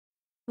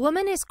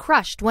Woman is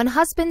crushed when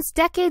husband's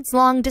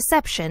decades-long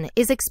deception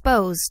is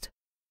exposed.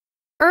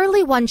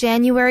 Early one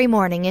January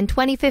morning in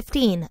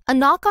 2015, a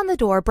knock on the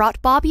door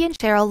brought Bobby and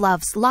Cheryl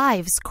Love's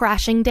lives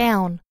crashing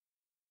down.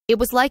 It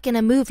was like in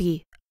a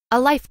movie, a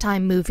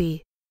Lifetime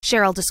movie,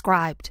 Cheryl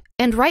described,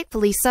 and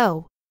rightfully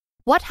so.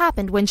 What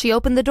happened when she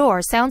opened the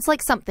door sounds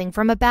like something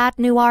from a bad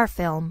noir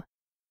film.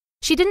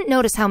 She didn't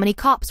notice how many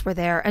cops were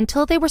there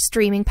until they were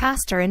streaming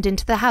past her and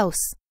into the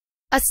house.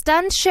 A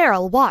stunned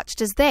Cheryl watched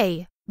as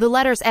they, the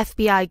letters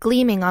FBI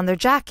gleaming on their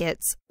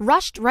jackets,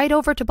 rushed right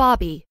over to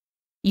Bobby.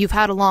 "You've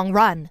had a long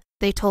run,"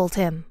 they told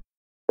him.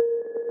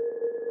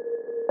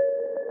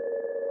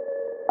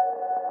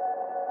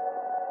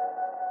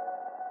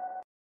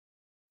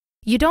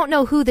 "You don't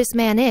know who this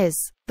man is,"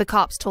 the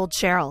cops told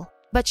Cheryl,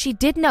 but she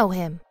did know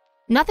him.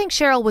 Nothing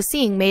Cheryl was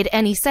seeing made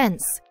any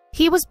sense.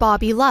 He was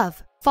Bobby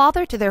Love,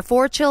 father to their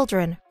 4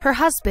 children, her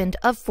husband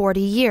of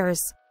 40 years,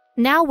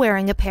 now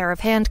wearing a pair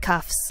of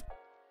handcuffs.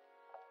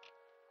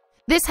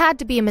 This had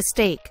to be a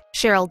mistake,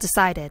 Cheryl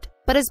decided,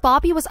 but as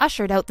Bobby was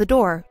ushered out the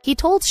door, he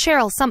told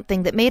Cheryl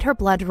something that made her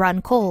blood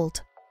run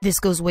cold. "This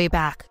goes way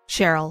back,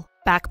 Cheryl,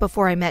 back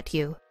before I met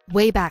you,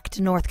 way back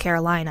to North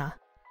Carolina."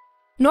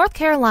 North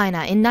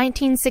Carolina in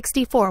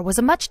 1964 was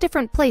a much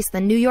different place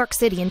than New York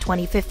City in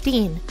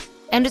 2015,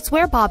 and it's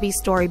where Bobby's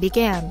story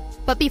began.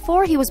 But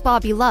before he was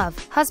Bobby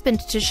Love,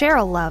 husband to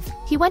Cheryl Love,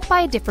 he went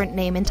by a different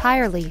name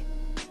entirely: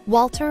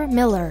 Walter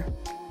Miller.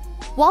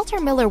 Walter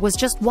Miller was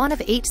just one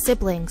of 8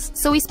 siblings,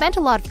 so he spent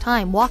a lot of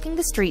time walking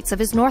the streets of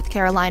his North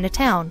Carolina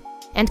town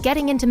and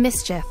getting into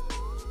mischief.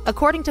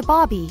 According to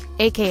Bobby,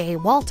 aka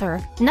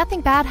Walter,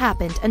 nothing bad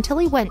happened until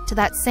he went to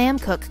that Sam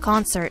Cooke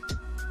concert.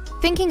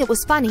 Thinking it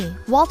was funny,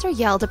 Walter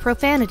yelled a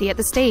profanity at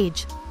the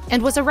stage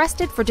and was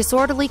arrested for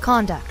disorderly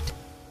conduct.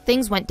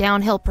 Things went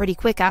downhill pretty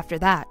quick after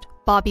that,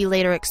 Bobby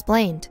later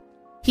explained.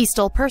 He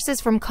stole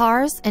purses from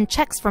cars and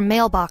checks from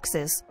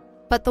mailboxes,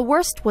 but the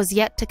worst was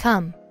yet to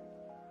come.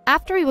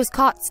 After he was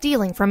caught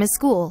stealing from his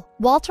school,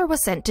 Walter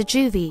was sent to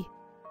juvie.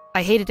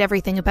 "I hated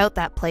everything about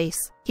that place,"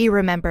 he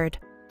remembered.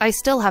 "I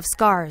still have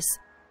scars."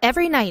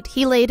 Every night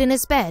he laid in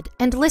his bed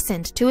and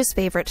listened to his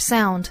favorite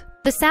sound,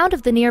 the sound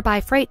of the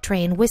nearby freight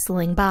train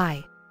whistling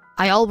by.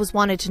 "I always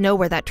wanted to know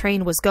where that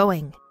train was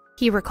going,"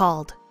 he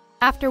recalled.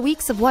 After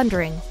weeks of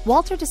wondering,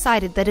 Walter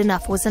decided that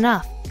enough was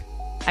enough.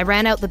 "I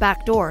ran out the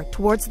back door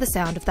towards the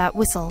sound of that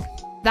whistle.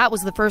 That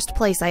was the first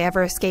place I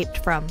ever escaped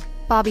from,"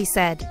 Bobby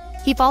said.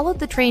 He followed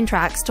the train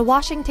tracks to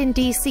Washington,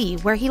 D.C.,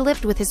 where he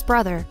lived with his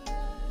brother.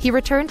 He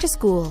returned to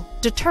school,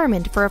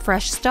 determined for a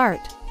fresh start.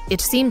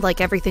 "It seemed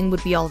like everything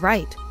would be all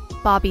right,"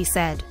 Bobby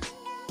said.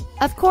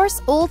 Of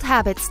course, old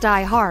habits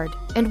die hard,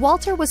 and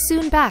Walter was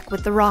soon back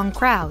with the wrong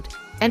crowd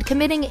and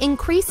committing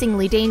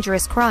increasingly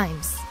dangerous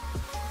crimes.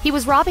 He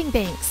was robbing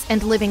banks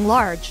and living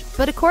large,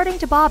 but according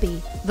to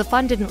Bobby, the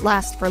fun didn't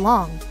last for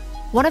long.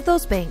 One of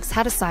those banks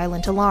had a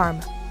silent alarm.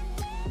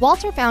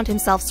 Walter found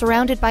himself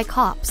surrounded by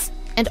cops,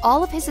 and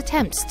all of his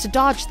attempts to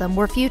dodge them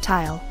were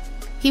futile.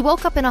 He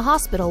woke up in a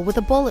hospital with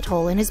a bullet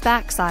hole in his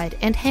backside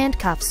and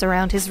handcuffs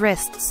around his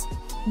wrists.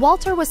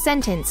 Walter was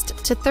sentenced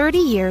to 30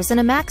 years in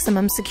a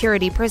maximum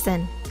security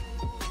prison.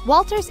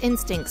 Walter's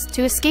instincts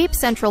to escape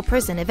Central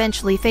Prison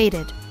eventually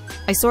faded.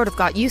 "I sort of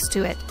got used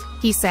to it,"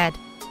 he said.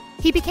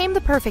 He became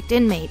the perfect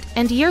inmate,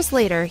 and years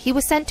later he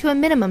was sent to a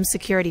minimum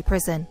security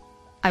prison.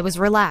 "I was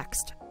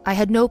relaxed. I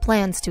had no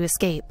plans to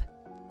escape."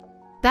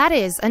 That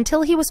is,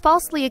 until he was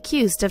falsely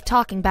accused of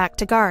talking back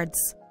to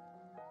guards.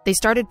 "They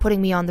started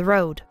putting me on the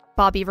road,"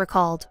 Bobby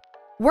recalled.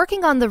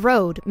 Working on the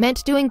road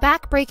meant doing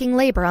back-breaking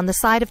labor on the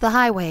side of the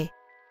highway.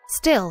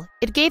 Still,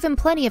 it gave him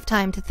plenty of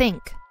time to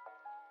think.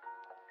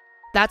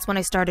 "That's when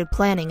I started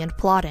planning and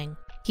plotting,"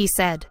 he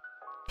said.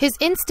 His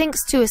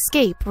instincts to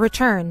escape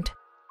returned.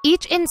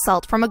 Each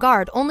insult from a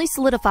guard only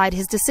solidified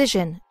his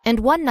decision, and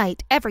one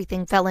night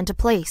everything fell into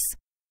place.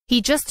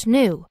 He just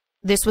knew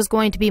this was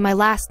going to be my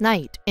last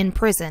night in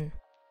prison.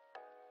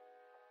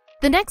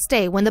 The next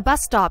day, when the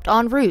bus stopped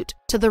en route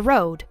to the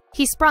road,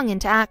 he sprung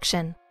into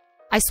action.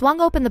 "I swung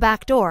open the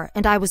back door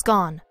and I was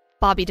gone,"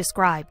 Bobby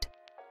described.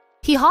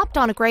 He hopped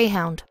on a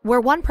Greyhound,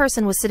 where one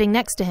person was sitting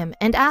next to him,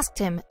 and asked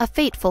him a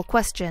fateful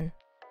question.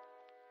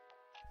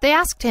 They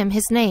asked him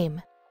his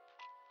name.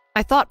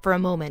 "I thought for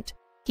a moment,"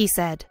 he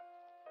said.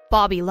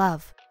 "Bobby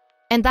Love."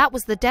 And that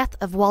was the death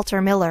of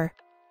Walter Miller.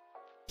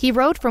 He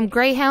rode from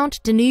Greyhound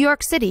to New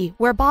York City,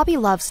 where Bobby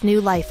Love's new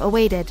life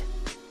awaited.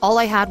 "All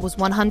I had was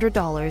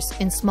 $100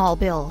 in small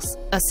bills,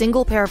 a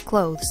single pair of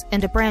clothes,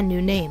 and a brand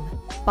new name,"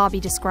 Bobby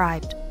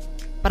described.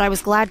 "But I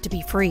was glad to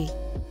be free."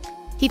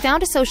 He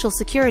found a social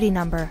security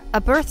number,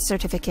 a birth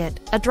certificate,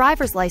 a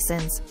driver's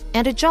license,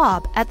 and a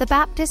job at the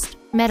Baptist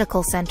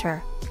Medical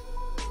Center.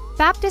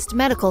 Baptist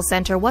Medical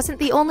Center wasn't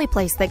the only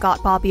place that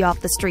got Bobby off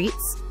the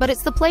streets, but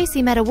it's the place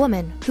he met a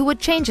woman who would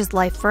change his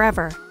life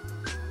forever.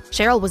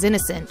 "Cheryl was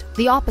innocent,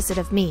 the opposite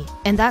of me,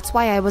 and that's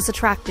why I was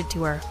attracted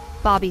to her,"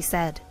 Bobby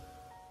said.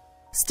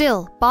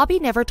 Still, Bobby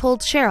never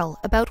told Cheryl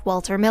about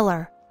Walter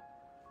Miller.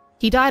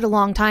 "He died a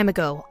long time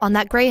ago on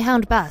that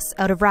Greyhound bus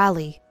out of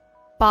Raleigh,"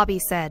 Bobby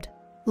said.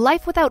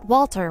 Life without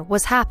Walter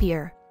was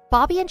happier.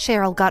 Bobby and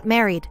Cheryl got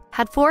married,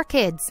 had 4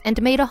 kids, and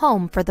made a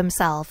home for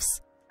themselves.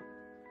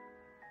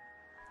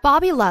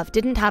 Bobby Love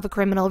didn't have a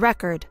criminal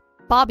record.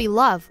 Bobby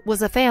Love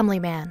was a family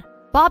man.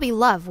 Bobby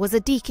Love was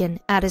a deacon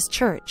at his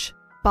church,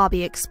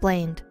 Bobby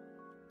explained.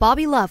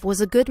 Bobby Love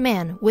was a good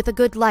man with a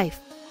good life,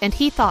 and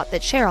he thought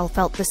that Cheryl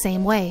felt the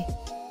same way.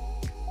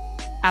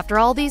 After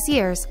all these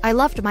years, I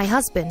loved my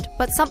husband,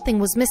 but something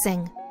was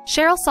missing.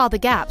 Cheryl saw the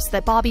gaps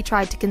that Bobby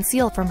tried to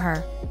conceal from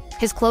her.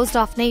 His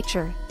closed-off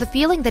nature, the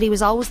feeling that he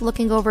was always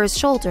looking over his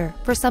shoulder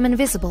for some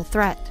invisible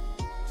threat.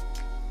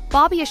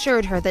 Bobby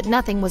assured her that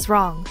nothing was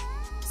wrong,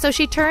 so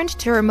she turned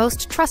to her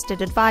most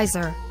trusted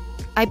advisor.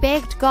 I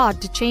begged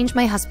God to change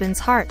my husband's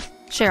heart,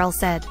 Cheryl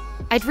said.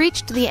 I'd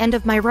reached the end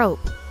of my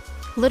rope.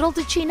 Little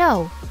did she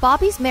know,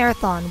 Bobby's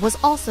marathon was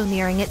also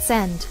nearing its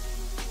end.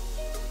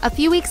 A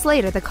few weeks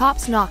later, the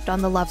cops knocked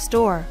on the Love's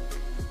door.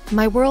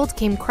 My world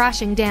came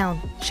crashing down,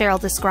 Cheryl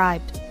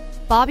described.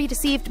 Bobby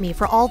deceived me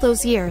for all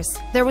those years.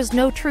 There was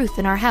no truth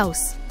in our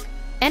house.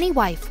 Any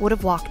wife would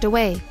have walked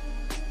away.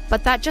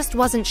 But that just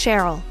wasn't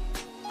Cheryl.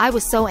 I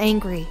was so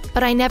angry,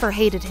 but I never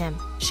hated him,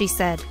 she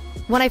said.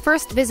 When I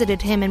first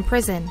visited him in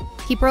prison,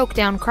 he broke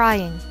down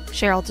crying,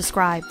 Cheryl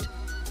described.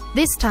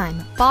 This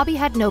time, Bobby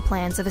had no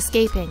plans of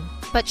escaping,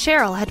 but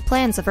Cheryl had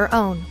plans of her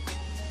own.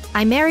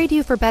 I married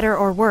you for better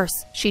or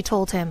worse, she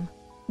told him.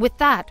 With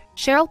that,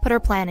 Cheryl put her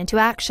plan into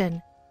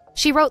action.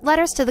 She wrote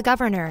letters to the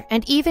governor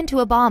and even to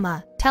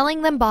Obama,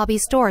 telling them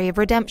Bobby's story of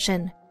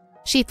redemption.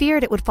 She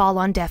feared it would fall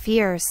on deaf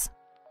ears.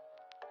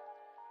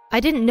 I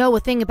didn't know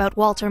a thing about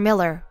Walter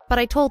Miller, but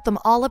I told them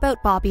all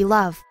about Bobby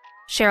Love,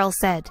 Cheryl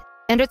said,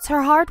 and it's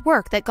her hard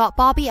work that got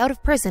Bobby out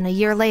of prison a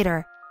year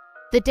later.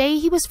 The day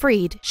he was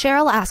freed,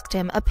 Cheryl asked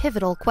him a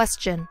pivotal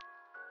question.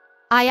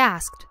 I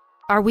asked,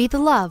 "Are we the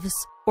Loves,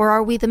 or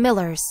are we the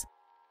Millers?"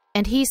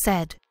 And he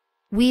said,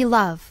 "We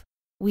love,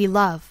 we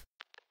love."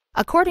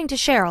 According to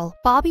Cheryl,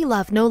 Bobby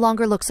Love no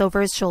longer looks over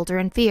his shoulder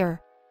in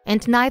fear,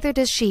 and neither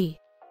does she.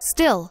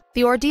 Still,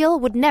 the ordeal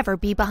would never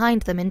be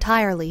behind them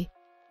entirely.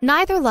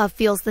 Neither Love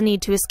feels the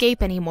need to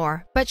escape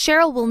anymore, but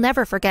Cheryl will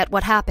never forget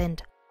what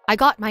happened. I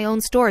got my own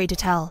story to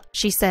tell,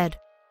 she said.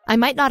 I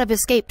might not have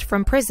escaped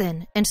from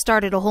prison and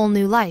started a whole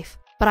new life,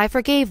 but I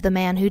forgave the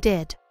man who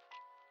did.